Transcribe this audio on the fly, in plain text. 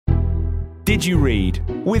Did You Read?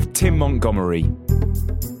 With Tim Montgomery.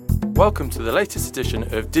 Welcome to the latest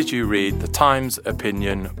edition of Did You Read, the Times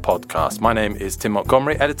Opinion podcast. My name is Tim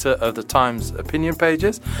Montgomery, editor of the Times Opinion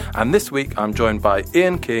pages, and this week I'm joined by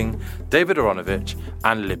Ian King, David Aaronovitch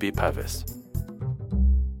and Libby Purves.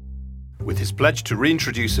 With his pledge to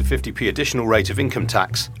reintroduce a 50p additional rate of income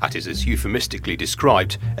tax, as it is euphemistically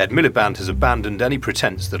described, Ed Miliband has abandoned any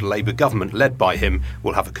pretence that a Labour government led by him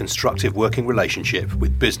will have a constructive working relationship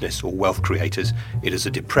with business or wealth creators. It is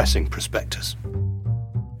a depressing prospectus.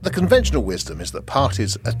 The conventional wisdom is that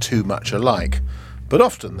parties are too much alike, but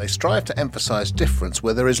often they strive to emphasise difference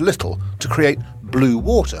where there is little to create blue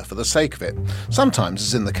water for the sake of it. Sometimes,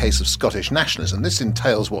 as in the case of Scottish nationalism, this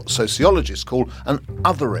entails what sociologists call an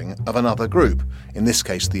othering of another group, in this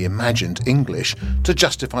case the imagined English, to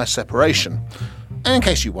justify separation. And in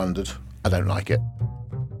case you wondered, I don't like it.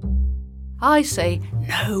 I say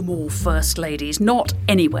no more First Ladies, not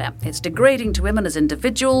anywhere. It's degrading to women as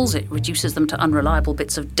individuals, it reduces them to unreliable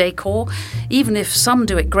bits of decor. Even if some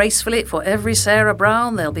do it gracefully, for every Sarah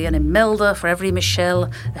Brown there'll be an Imelda, for every Michelle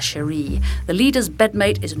a Cherie. The leader's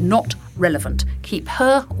bedmate is not relevant. Keep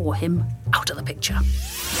her or him out of the picture.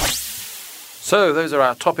 So those are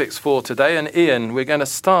our topics for today, and Ian, we're going to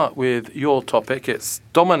start with your topic. It's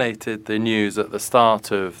dominated the news at the start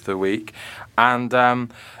of the week, and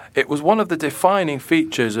it was one of the defining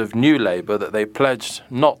features of New Labour that they pledged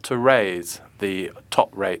not to raise the top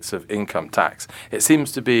rates of income tax. It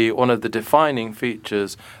seems to be one of the defining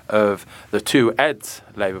features of the two Eds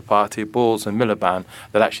Labour Party, Balls and Miliband,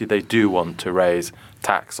 that actually they do want to raise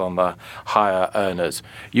tax on the higher earners.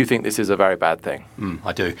 You think this is a very bad thing?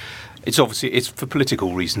 I do. It's for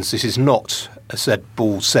political reasons. This is not, as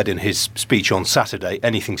Balls said in his speech on Saturday,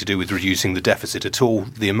 anything to do with reducing the deficit at all.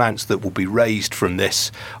 The amounts that will be raised from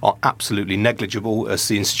this are absolutely negligible, as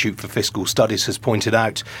the Institute for Fiscal Studies has pointed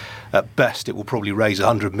out. At best, it will probably raise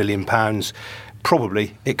 £100 million.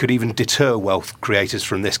 Probably, it could even deter wealth creators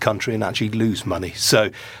from this country and actually lose money. So,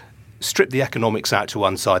 strip the economics out to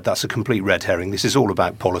one side, that's a complete red herring. This is all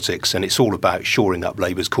about politics, and it's all about shoring up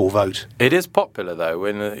Labour's core vote. It is popular, though,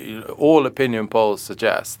 when all opinion polls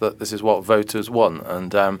suggest that this is what voters want,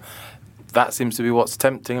 and that seems to be what's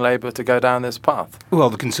tempting Labour to go down this path. Well,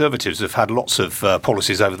 the Conservatives have had lots of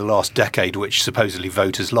policies over the last decade which supposedly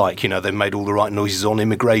voters like. You know, they've made all the right noises on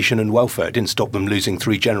immigration and welfare. It didn't stop them losing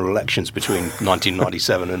 3 general elections between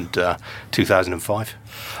 1997 and 2005.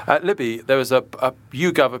 Libby, there was a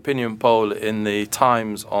YouGov opinion poll in the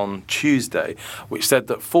Times on Tuesday which said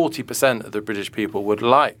that 40% of the British people would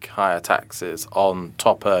like higher taxes on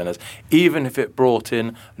top earners, even if it brought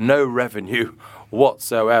in no revenue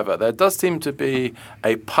whatsoever. There does seem to be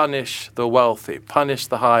a punish the wealthy, punish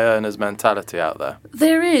the high earners mentality out there.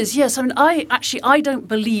 There is, yes. I mean, I don't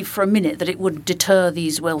believe for a minute that it would deter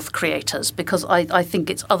these wealth creators, because I think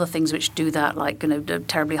it's other things which do that, like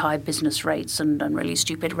terribly high business rates and really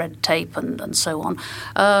stupid red tape and so on.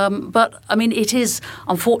 But I mean, it is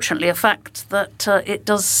unfortunately a fact that it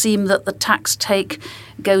does seem that the tax take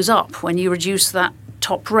goes up when you reduce that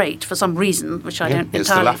top rate for some reason, which I don't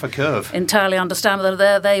entirely understand.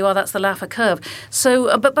 There you are, that's the Laffer curve.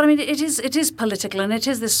 So, but I mean, it is political, and it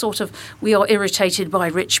is this sort of we are irritated by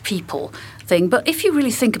rich people thing. But if you really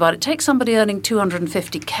think about it, take somebody earning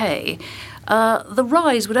 250k, the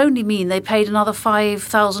rise would only mean they paid another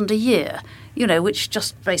 5,000 a year. Which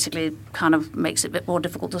just basically kind of makes it a bit more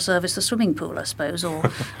difficult to service the swimming pool, I suppose, or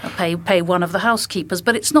pay one of the housekeepers.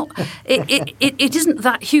 But it's not. It isn't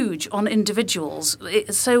that huge on individuals.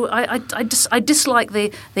 So I dislike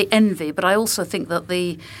the envy, but I also think that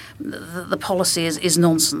the policy is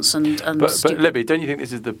nonsense and But Libby, don't you think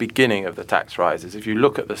this is the beginning of the tax rises? If you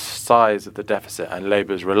look at the size of the deficit and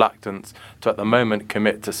Labour's reluctance to at the moment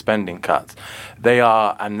commit to spending cuts, they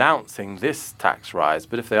are announcing this tax rise.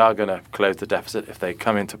 But if they are going to close the deficit, if they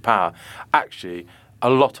come into power, actually a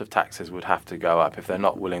lot of taxes would have to go up if they're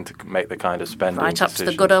not willing to make the kind of spending right up decisions. To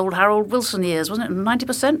the good old Harold Wilson years, wasn't it?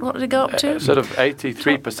 90%? What did it go up to? Sort of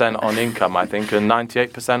 83% on income, I think, and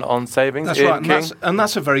 98% on savings. That's right, and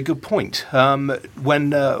that's a very good point. When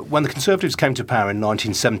the Conservatives came to power in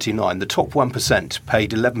 1979, the top 1% paid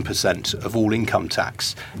 11% of all income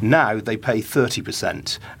tax. Now they pay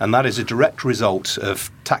 30%, and that is a direct result of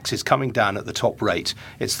taxes coming down at the top rate.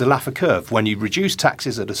 It's the Laffer curve. When you reduce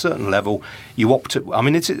taxes at a certain level, you opt to. I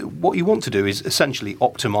mean, what you want to do is essentially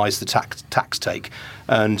optimise the tax take,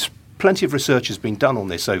 and plenty of research has been done on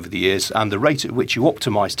this over the years, and the rate at which you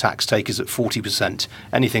optimise tax take is at 40%.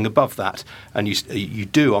 Anything above that, and you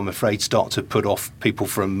do, I'm afraid, start to put off people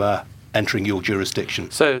from entering your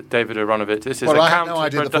jurisdiction. So, David Aaronovitch, this is Well, a I had no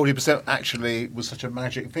idea that 40% actually was such a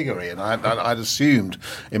magic figure, Ian. I'd assumed,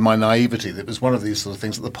 in my naivety, that it was one of these sort of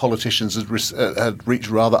things that the politicians had reached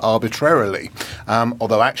rather arbitrarily.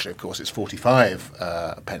 Although, actually, of course, it's 45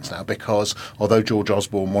 pence now, because although George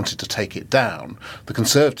Osborne wanted to take it down, the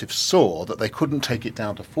Conservatives saw that they couldn't take it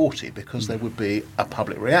down to 40 because there would be a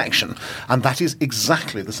public reaction. And that is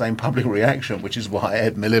exactly the same public reaction, which is why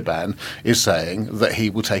Ed Miliband is saying that he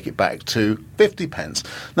will take it back to 50 pence.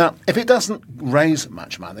 Now, if it doesn't raise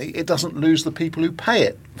much money, it doesn't lose the people who pay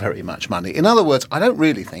it very much money. In other words, I don't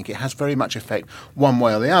really think it has very much effect one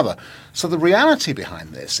way or the other. So the reality behind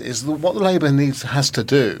this is that what Labour has to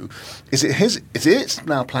do is it's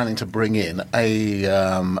now planning to bring in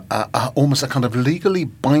almost a kind of legally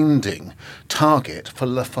binding target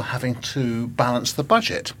for having to balance the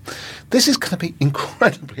budget. This is going to be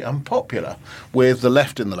incredibly unpopular with the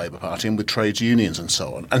left in the Labour Party and with trades unions and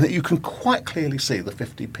so on. And that you can quite clearly see the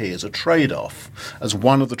 50p as a trade-off, as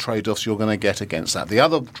one of the trade-offs you're going to get against that. The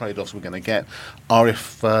other trade-offs we're going to get are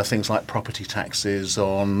if things like property taxes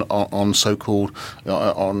on so-called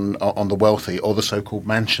on the wealthy, or the so-called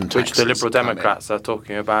mansion taxes, which the Liberal Democrats are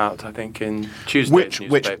talking about, I think, in Tuesday's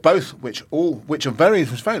newspaper. Which are very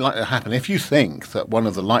likely to happen if you think that one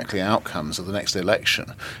of the likely outcomes of the next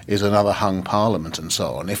election is another hung parliament and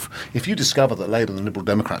so on. If you discover that Labour and the Liberal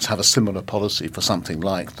Democrats have a similar policy for something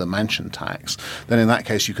like the mansion tax, then in that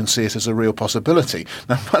case you can see it as a real possibility.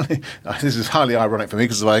 Now, this is highly ironic for me,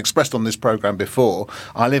 because as I expressed on this programme before,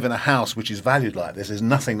 I live in a house which is valued like this. It's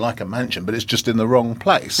nothing like a mansion, but it's just in the wrong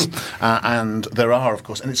place. And there are, of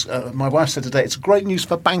course, and it's my wife said today, it's great news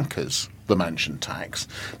for bankers, the mansion tax,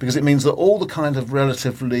 because it means that all the kind of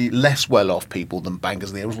relatively less well-off people than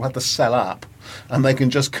bankers will have to sell up, and they can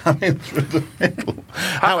just come in through the middle.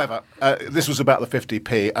 However, this was about the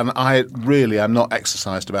 50p, and I really am not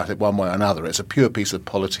exercised about it one way or another. It's a pure piece of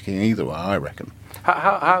politicking either way, I reckon.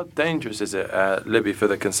 How dangerous is it, Libby, for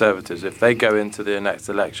the Conservatives if they go into the next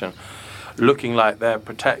election looking like they're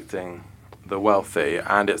protecting the wealthy,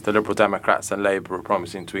 and it's the Liberal Democrats and Labour are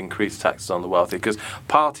promising to increase taxes on the wealthy? Because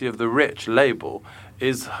party of the rich label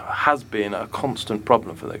has been a constant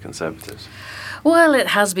problem for the Conservatives. Well, it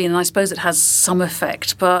has been, and I suppose it has some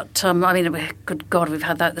effect. But, good God, we've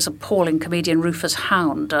had this appalling comedian Rufus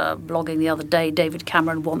Hound blogging the other day, David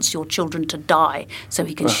Cameron wants your children to die so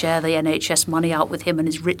he can share the NHS money out with him and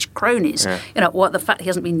his rich cronies. Yeah. The fact he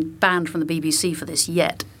hasn't been banned from the BBC for this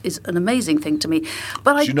yet is an amazing thing to me.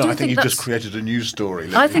 But I think you just created a news story.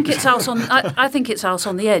 I think it's out on. I think it's out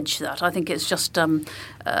on the edge. I think it's just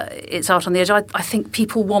it's out on the edge. I think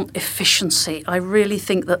people want efficiency. I really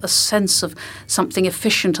think that a sense of something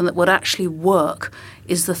efficient and that would actually work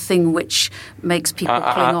is the thing which makes people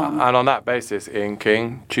cling on. And on that basis, Ian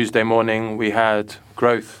King, Tuesday morning we had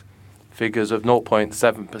growth figures of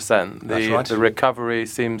 0.7%. That's right. The recovery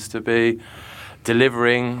seems to be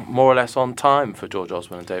delivering more or less on time for George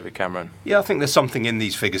Osborne and David Cameron. Yeah, I think there's something in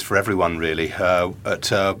these figures for everyone, really. At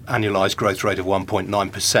annualised growth rate of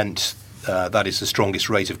 1.9%, that is the strongest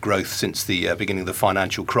rate of growth since the beginning of the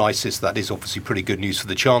financial crisis. That is obviously pretty good news for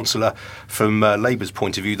the Chancellor. From Labour's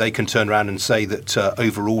point of view, they can turn around and say that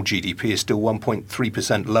overall GDP is still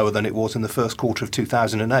 1.3% lower than it was in the first quarter of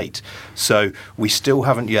 2008. So we still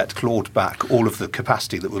haven't yet clawed back all of the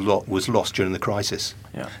capacity that was lost during the crisis.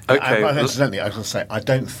 Yeah. Okay. Incidentally, I was going to say, I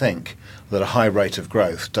don't think that a high rate of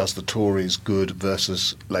growth does the Tories good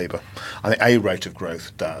versus Labour. I think a rate of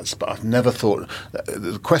growth does, but I've never thought...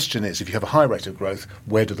 The question is, if you have a high rate of growth,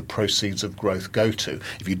 where do the proceeds of growth go to?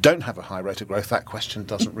 If you don't have a high rate of growth, that question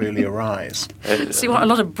doesn't really arise. So you want a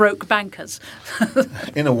lot of broke bankers?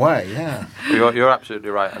 In a way, yeah. You're absolutely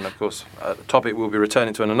right. And of course, a topic we'll be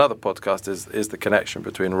returning to in another podcast is the connection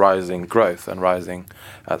between rising growth and rising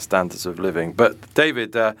standards of living. But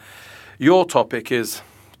David, your topic is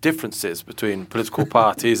differences between political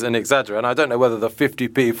parties and etc. And I don't know whether the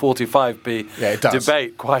 50p, 45p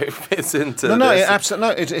debate quite fits into this.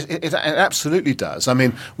 It absolutely does. I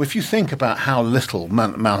mean, if you think about how little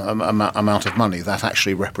amount of money that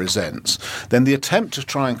actually represents, then the attempt to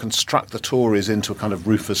try and construct the Tories into a kind of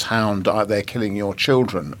Rufus Hound, they're killing your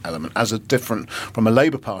children element, as a different from a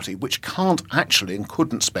Labour Party, which can't actually and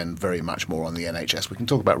couldn't spend very much more on the NHS. We can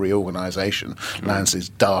talk about reorganisation, Lance's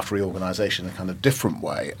daft reorganisation in a kind of different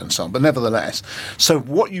way, and so on. But nevertheless, so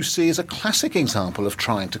what you see is a classic example of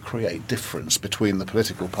trying to create difference between the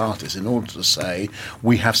political parties in order to say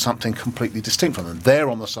we have something completely distinct from them. They're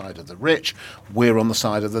on the side of the rich, we're on the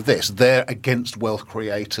side of the this. They're against wealth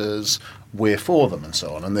creators, we're for them, and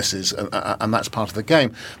so on. And this is, and that's part of the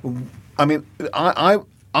game. I mean,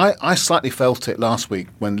 I slightly felt it last week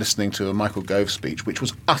when listening to a Michael Gove speech, which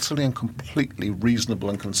was utterly and completely reasonable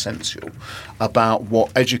and consensual about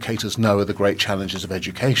what educators know are the great challenges of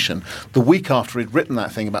education. The week after he'd written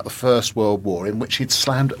that thing about the First World War, in which he'd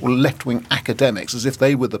slammed left-wing academics as if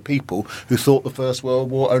they were the people who thought the First World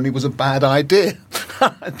War only was a bad idea.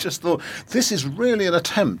 I just thought, this is really an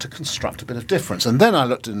attempt to construct a bit of difference. And then I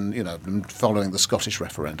looked in, following the Scottish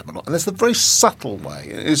referendum a lot, and there's the very subtle way,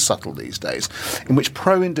 it is subtle these days, in which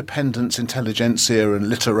pro-independence intelligentsia and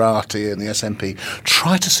literati and the SNP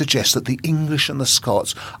try to suggest that the English and the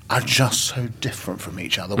Scots are just so different from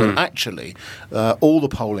each other, when actually all the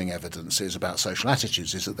polling evidence is about social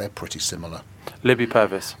attitudes is that they're pretty similar. Libby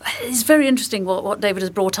Purvis. It's very interesting what David has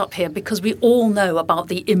brought up here, because we all know about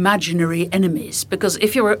the imaginary enemies. Because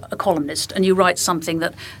if you're a columnist and you write something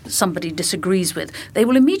that somebody disagrees with, they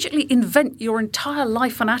will immediately invent your entire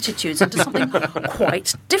life and attitudes into something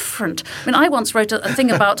quite different. I mean, I once wrote a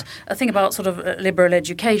thing about sort of liberal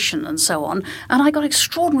education and so on, and I got an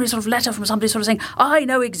extraordinary sort of letter from somebody sort of saying, I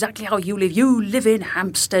know exactly how you live. You live in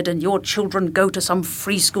Hampstead and your children go to some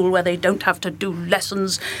free school where they don't have to do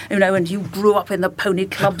lessons, and you grew up in the Pony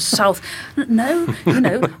Club South. No,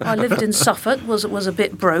 I lived in Suffolk, was a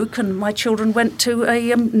bit broke, and my children went to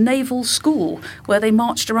a naval school where they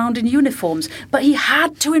marched around in uniforms. But he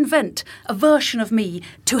had to invent a version of me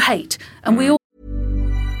to hate. And we all...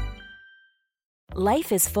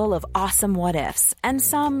 Life is full of awesome what-ifs, and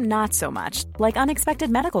some not so much, like unexpected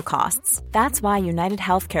medical costs. That's why United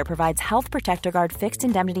Healthcare provides Health Protector Guard fixed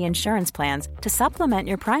indemnity insurance plans to supplement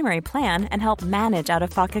your primary plan and help manage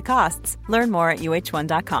out-of-pocket costs. Learn more at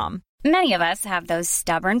UH1.com. Many of us have those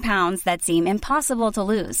stubborn pounds that seem impossible to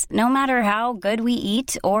lose, no matter how good we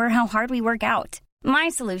eat or how hard we work out. My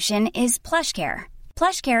solution is PlushCare.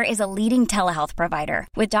 PlushCare is a leading telehealth provider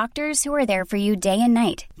with doctors who are there for you day and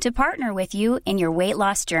night to partner with you in your weight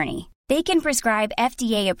loss journey. They can prescribe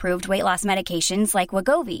FDA-approved weight loss medications like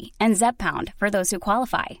Wegovy and Zepbound for those who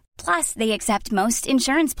qualify. Plus, they accept most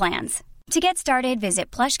insurance plans. To get started, visit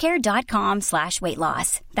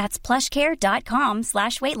plushcare.com/weightloss. That's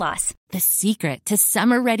plushcare.com/weightloss. The secret to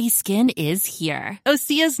summer-ready skin is here.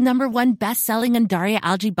 Osea's #1 best-selling Undaria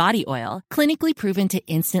Algae Body Oil, clinically proven to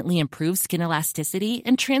instantly improve skin elasticity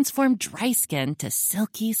and transform dry skin to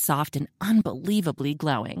silky, soft, and unbelievably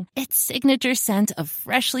glowing. Its signature scent of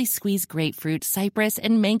freshly squeezed grapefruit, cypress,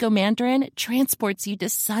 and mango mandarin transports you to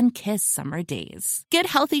sun-kissed summer days. Get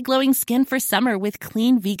healthy, glowing skin for summer with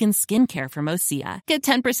clean, vegan skincare from Osea. Get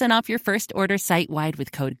 10% off your first order site-wide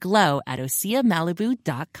with code GLOW at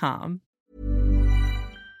OseaMalibu.com.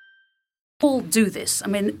 All do this. I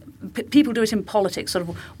mean, people do it in politics sort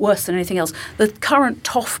of worse than anything else. The current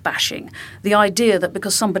toff bashing, the idea that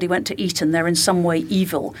because somebody went to Eton they're in some way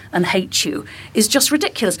evil and hate you, is just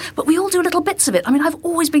ridiculous. But we all do little bits of it. I mean, I've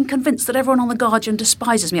always been convinced that everyone on The Guardian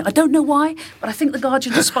despises me. I don't know why, but I think The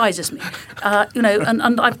Guardian despises me.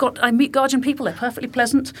 And I meet Guardian people, they're perfectly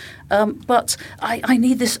pleasant, but I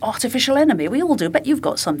need this artificial enemy. We all do. I bet you've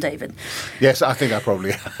got some, David. Yes, I think I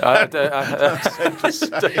probably have.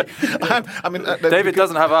 David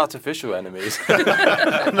doesn't have artificial enemies.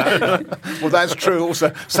 Well, that's true.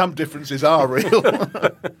 Also, some differences are real.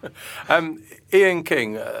 Ian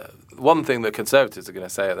King, one thing that Conservatives are going to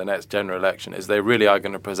say at the next general election is they really are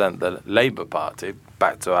going to present the Labour Party,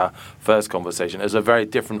 back to our first conversation, as a very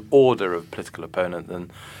different order of political opponent than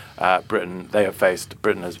Britain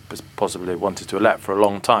has possibly wanted to elect for a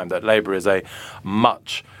long time. That Labour is a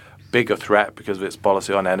much bigger threat because of its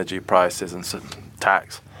policy on energy prices and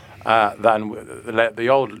tax than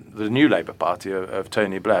the new Labour Party of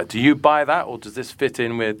Tony Blair. Do you buy that, or does this fit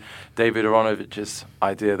in with David Aaronovitch's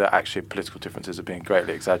idea that actually political differences are being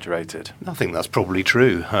greatly exaggerated? I think that's probably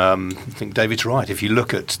true. I think David's right. If you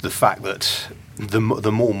look at the fact that the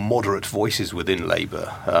more moderate voices within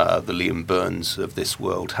Labour, the Liam Burns of this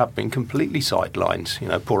world, have been completely sidelined.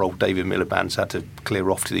 Poor old David Miliband's had to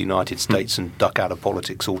clear off to the United States and duck out of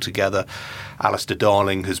politics altogether. Alistair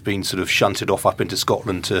Darling has been sort of shunted off up into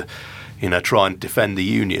Scotland to, try and defend the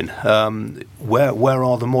union. Where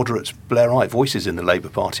are the moderate Blairite voices in the Labour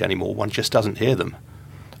Party anymore? One just doesn't hear them.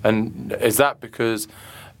 And is that because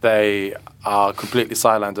they are completely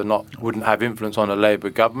silent and wouldn't have influence on a Labour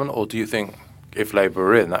government, or do you think if Labour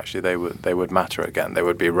were in, actually they would matter again? They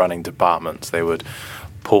would be running departments. They would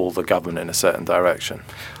pull the government in a certain direction.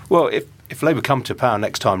 Well, if Labour come to power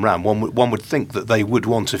next time round, one would think that they would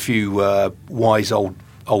want a few wise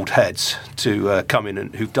old heads to come in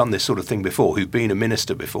and who've done this sort of thing before, who've been a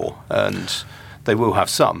minister before, and they will have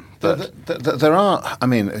some. But there are. I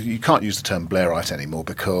mean, you can't use the term Blairite anymore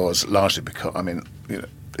largely because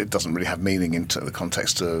it doesn't really have meaning into the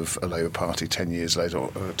context of a Labour Party 10 years later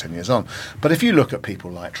or 10 years on. But if you look at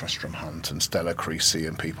people like Tristram Hunt and Stella Creasy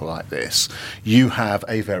and people like this, you have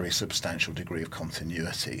a very substantial degree of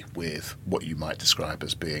continuity with what you might describe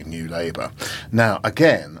as being New Labour. Now,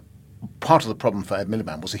 again, part of the problem for Ed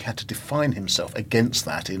Miliband was he had to define himself against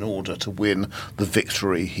that in order to win the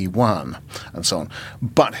victory he won, and so on.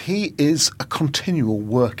 But he is a continual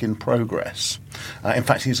work in progress. In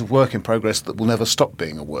fact, he's a work in progress that will never stop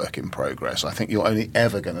being a work in progress. I think you're only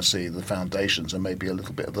ever going to see the foundations and maybe a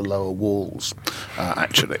little bit of the lower walls,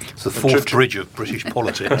 actually. It's the fourth bridge of British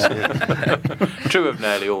politics. True of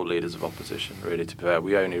nearly all leaders of opposition, really, to be fair.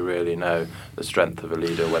 We only really know the strength of a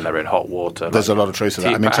leader when they're in hot water. There's a lot of truth to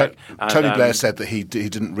that. I mean, Tony And, Blair said that he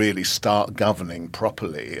didn't really start governing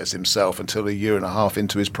properly as himself until a year and a half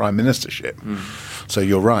into his prime ministership. So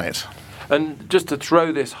you're right. And just to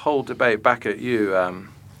throw this whole debate back at you,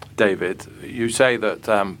 David, you say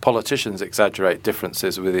that politicians exaggerate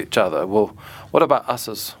differences with each other. Well, what about us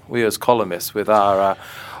as columnists with our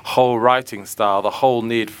whole writing style, the whole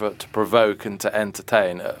need to provoke and to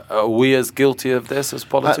entertain? Are we as guilty of this as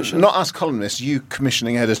politicians? Not us columnists, you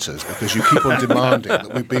commissioning editors, because you keep on demanding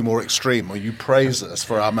that we be more extreme, or you praise us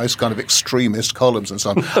for our most kind of extremist columns and so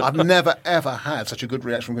on. I've never, ever had such a good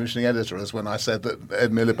reaction from commissioning editor as when I said that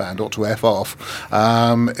Ed Miliband ought to F off,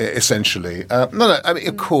 essentially. No, I mean,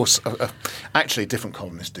 of course, actually, different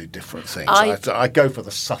columnists do different things. I go for the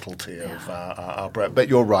subtlety of our bread, but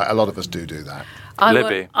you're right, a lot of us do that.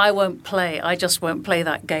 I won't play. I just won't play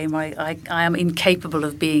that game. I am incapable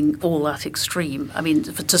of being all that extreme. I mean,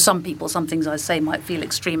 to some people, some things I say might feel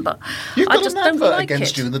extreme, but I just don't like it. You've got an advert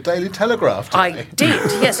against you in the Daily Telegraph today. I did,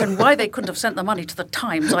 yes, and why they couldn't have sent the money to the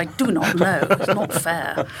Times, I do not know. It's not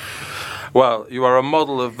fair. Well, you are a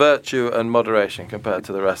model of virtue and moderation compared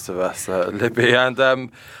to the rest of us, Libby.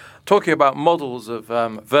 And talking about models of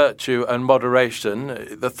virtue and moderation,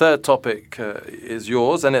 the third topic is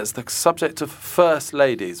yours, and it's the subject of first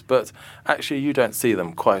ladies. But actually, you don't see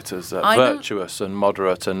them quite as virtuous and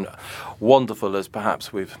moderate and wonderful as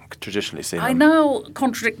perhaps we've traditionally seen them. I now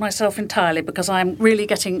contradict myself entirely because I'm really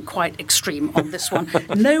getting quite extreme on this one.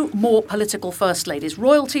 No more political first ladies.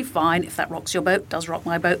 Royalty, fine. If that rocks your boat, does rock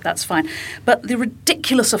my boat, that's fine. But the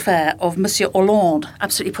ridiculous affair of Monsieur Hollande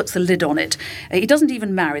absolutely puts the lid on it. He doesn't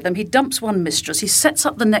even marry them. He dumps one mistress. He sets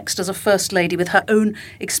up the next as a first lady with her own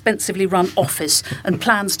expensively run office and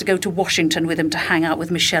plans to go to Washington with him to hang out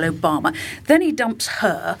with Michelle Obama. Then he dumps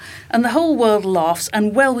her, and the whole world laughs,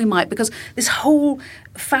 and well we might, because this whole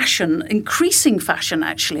fashion, increasing fashion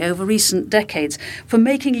actually over recent decades, for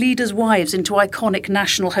making leaders' wives into iconic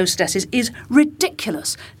national hostesses is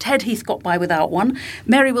ridiculous. Ted Heath got by without one.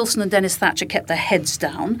 Mary Wilson and Dennis Thatcher kept their heads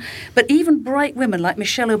down. But even bright women like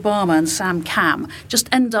Michelle Obama and Sam Cam just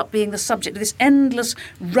end up being the subject of this endless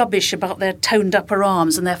rubbish about their toned upper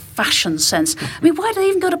arms and their fashion sense. I mean, why do they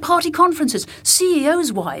even go to party conferences?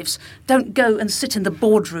 CEOs' wives don't go and sit in the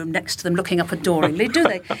boardroom next to them looking up adoringly, do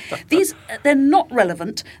they? They're not relevant.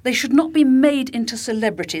 They should not be made into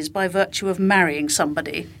celebrities by virtue of marrying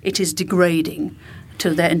somebody. It is degrading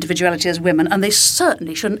to their individuality as women, and they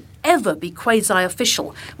certainly shouldn't ever be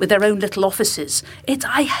quasi-official with their own little offices.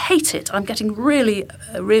 I hate it. I'm getting really,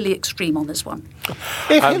 really extreme on this one.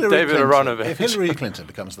 If Hillary Clinton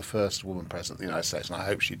becomes the first woman president of the United States, and I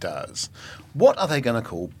hope she does, what are they going to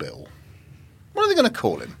call Bill? What are they going to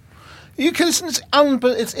call him? They're never going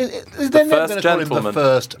to call him the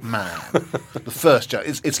first man. The first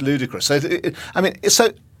judge. It's ludicrous. So,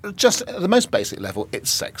 just at the most basic level,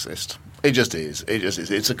 it's sexist. It just is.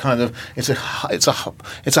 It's a kind of it's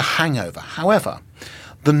a hangover. However,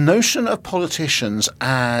 the notion of politicians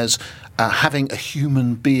as having a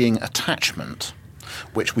human being attachment,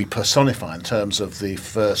 which we personify in terms of the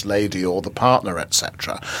first lady or the partner,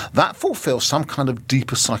 etc., that fulfills some kind of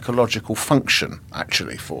deeper psychological function,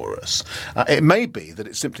 actually, for us. It may be that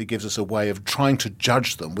it simply gives us a way of trying to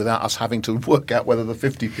judge them without us having to work out whether the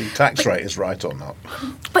 50p tax rate is right or not.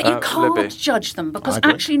 But you can't judge them, because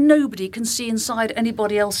actually nobody can see inside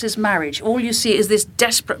anybody else's marriage. All you see is this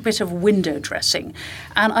desperate bit of window dressing.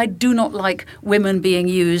 And I do not like women being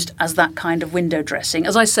used as that kind of window dressing.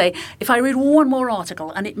 As I say, if I read one more article,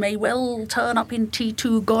 and it may well turn up in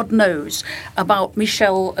T2, God knows, about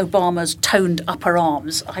Michelle Obama's toned upper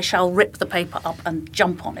arms, I shall rip the paper up and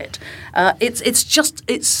jump on it.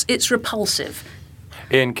 It's repulsive.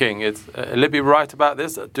 Ian King, is Libby right about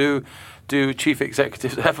this? Do do chief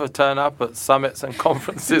executives ever turn up at summits and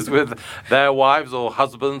conferences with their wives or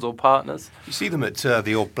husbands or partners? You see them at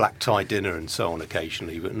the old black tie dinner and so on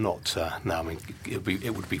occasionally, but not now. I mean,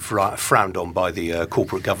 it would be frowned on by the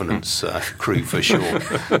corporate governance crew for sure.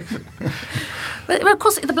 But of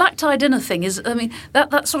course, the black tie dinner thing is, I mean,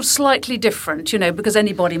 that's sort of slightly different, because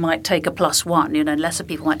anybody might take a +1, lesser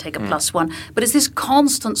people might take a +1. But it's this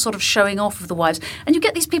constant sort of showing off of the wives. And you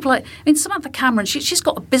get these people like, Samantha Cameron, she's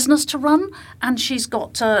got a business to run and she's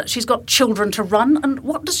got children to run. And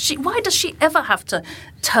why does she ever have to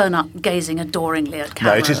turn up gazing adoringly at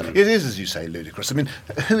Cameron? No, it is, as you say, ludicrous. I mean,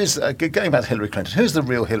 who is, going back to Hillary Clinton, who's the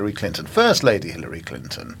real Hillary Clinton? First Lady Hillary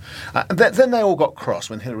Clinton. Then they all got cross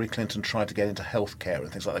when Hillary Clinton tried to get into healthcare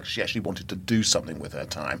and things like that. She actually wanted to do something with her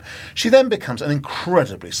time. She then becomes an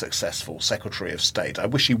incredibly successful Secretary of State. I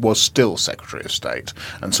wish she was still Secretary of State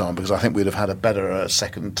and so on, because I think we'd have had a better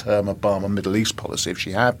second-term Obama Middle East policy if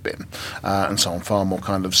she had been, and so on, far more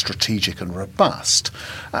kind of strategic and robust.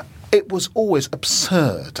 It was always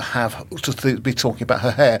absurd to be talking about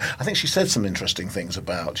her hair. I think she said some interesting things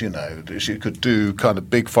about, she could do kind of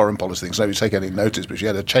big foreign policy things. Nobody take any notice, but she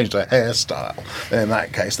had to change her hairstyle. In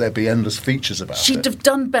that case, there'd be endless features about it. She'd have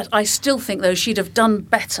done better. I still think, though, she'd have done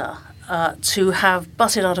better to have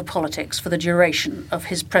butted out of politics for the duration of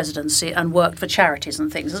his presidency and worked for charities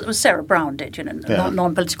and things. It was Sarah Brown did,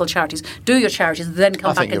 non-political charities. Do your charities, then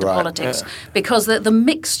come back into politics. Yeah. Because the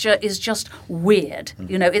mixture is just weird.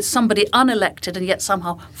 It's somebody unelected and yet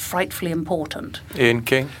somehow frightfully important. Ian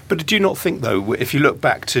King? But did you not think, though, if you look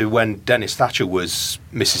back to when Dennis Thatcher was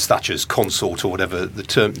Mrs. Thatcher's consort or whatever the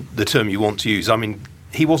term you want to use, I mean,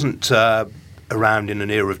 he wasn't around in an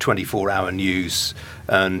era of 24-hour news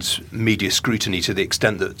and media scrutiny to the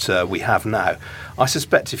extent that we have now. I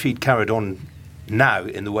suspect if he'd carried on now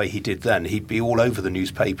in the way he did then, he'd be all over the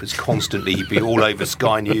newspapers constantly. He'd be all over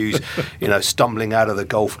Sky News, stumbling out of the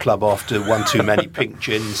golf club after one too many pink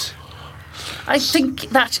gins. I think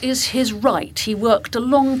that is his right. He worked a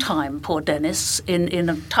long time, poor Dennis, in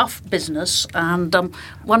a tough business, and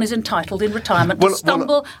one is entitled in retirement to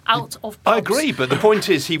stumble out of pubs. I agree, but the point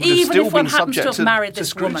is he would have still been subject to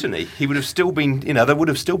scrutiny. Woman. He would have still been, there would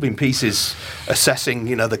have still been pieces assessing,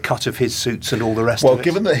 the cut of his suits and all the rest of it. Well,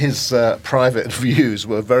 given that his private views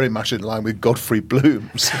were very much in line with Godfrey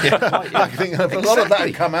Bloom's, I think a lot of that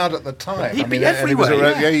had come out at the time. He'd be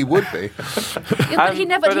everywhere. He would be. But he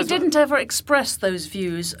didn't ever express those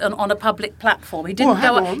views on a public platform. He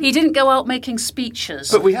didn't go out making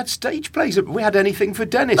speeches. But we had stage plays. We had anything for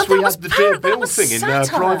Dennis. We had the Dear Bill thing in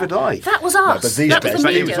Private Eye. That was us. No,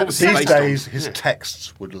 but these days his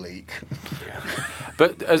texts would leak.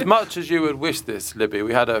 But as much as you would wish this, Libby,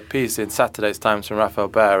 we had a piece in Saturday's Times from Raphael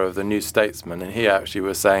Baer of the New Statesman, and he actually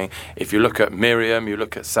was saying, if you look at Miriam, you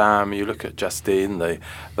look at Sam, you look at Justine,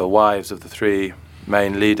 the wives of the three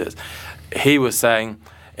main leaders, he was saying,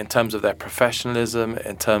 in terms of their professionalism,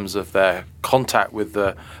 in terms of their contact with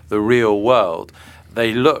the real world,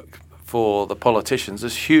 they look for the politicians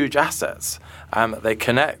as huge assets. They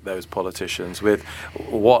connect those politicians with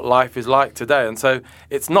what life is like today. And so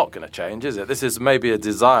it's not going to change, is it? This is maybe a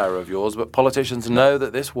desire of yours, but politicians know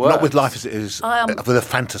that this works. Not with life as it is, with a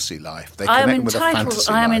fantasy life. They connect with a fantasy life.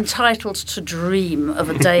 I am entitled to dream of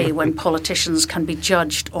a day when politicians can be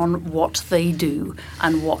judged on what they do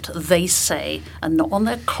and what they say, and not on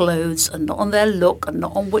their clothes, and not on their look, and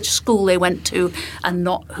not on which school they went to, and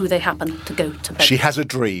not who they happen to go to bed. She has a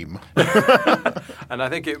dream. And I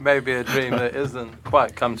think it may be a dream that isn't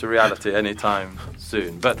quite come to reality anytime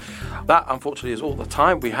soon. But that, unfortunately, is all the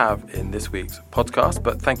time we have in this week's podcast.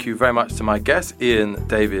 But thank you very much to my guests, Ian,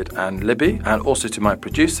 David and Libby, and also to my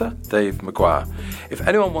producer, Dave Maguire. If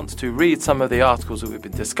anyone wants to read some of the articles that we've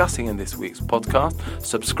been discussing in this week's podcast,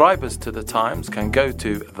 subscribers to The Times can go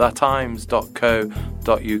to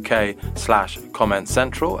thetimes.co.uk/comment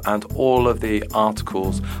central, and all of the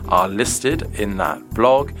articles are listed in that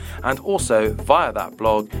blog. And also, via that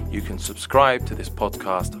blog, you can subscribe to this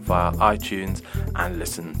podcast via iTunes and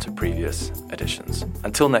listen to previous editions.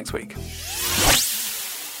 Until next week.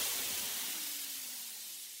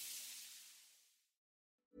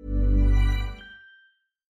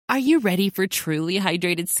 Are you ready for truly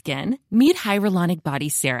hydrated skin? Meet Hyaluronic Body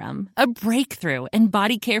Serum, a breakthrough in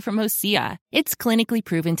body care from Osea. It's clinically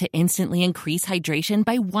proven to instantly increase hydration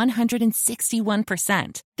by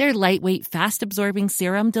 161%. Their lightweight, fast-absorbing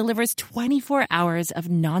serum delivers 24 hours of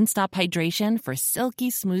nonstop hydration for silky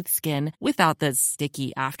smooth skin without the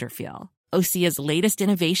sticky afterfeel. Osea's latest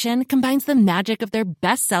innovation combines the magic of their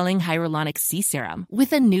best-selling Hyaluronic Sea Serum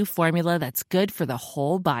with a new formula that's good for the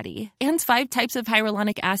whole body and 5 types of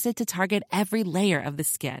hyaluronic acid to target every layer of the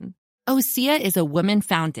skin. Osea is a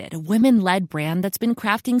women-founded, women-led brand that's been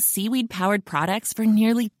crafting seaweed-powered products for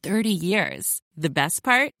nearly 30 years. The best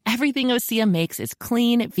part? Everything Osea makes is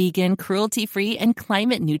clean, vegan, cruelty-free, and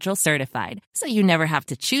climate-neutral certified, so you never have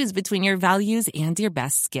to choose between your values and your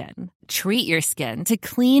best skin. Treat your skin to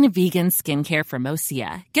clean, vegan skincare from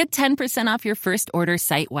Osea. Get 10% off your first order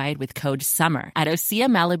site-wide with code SUMMER at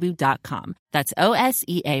OseaMalibu.com. That's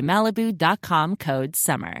OSEA Malibu.com, code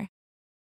SUMMER.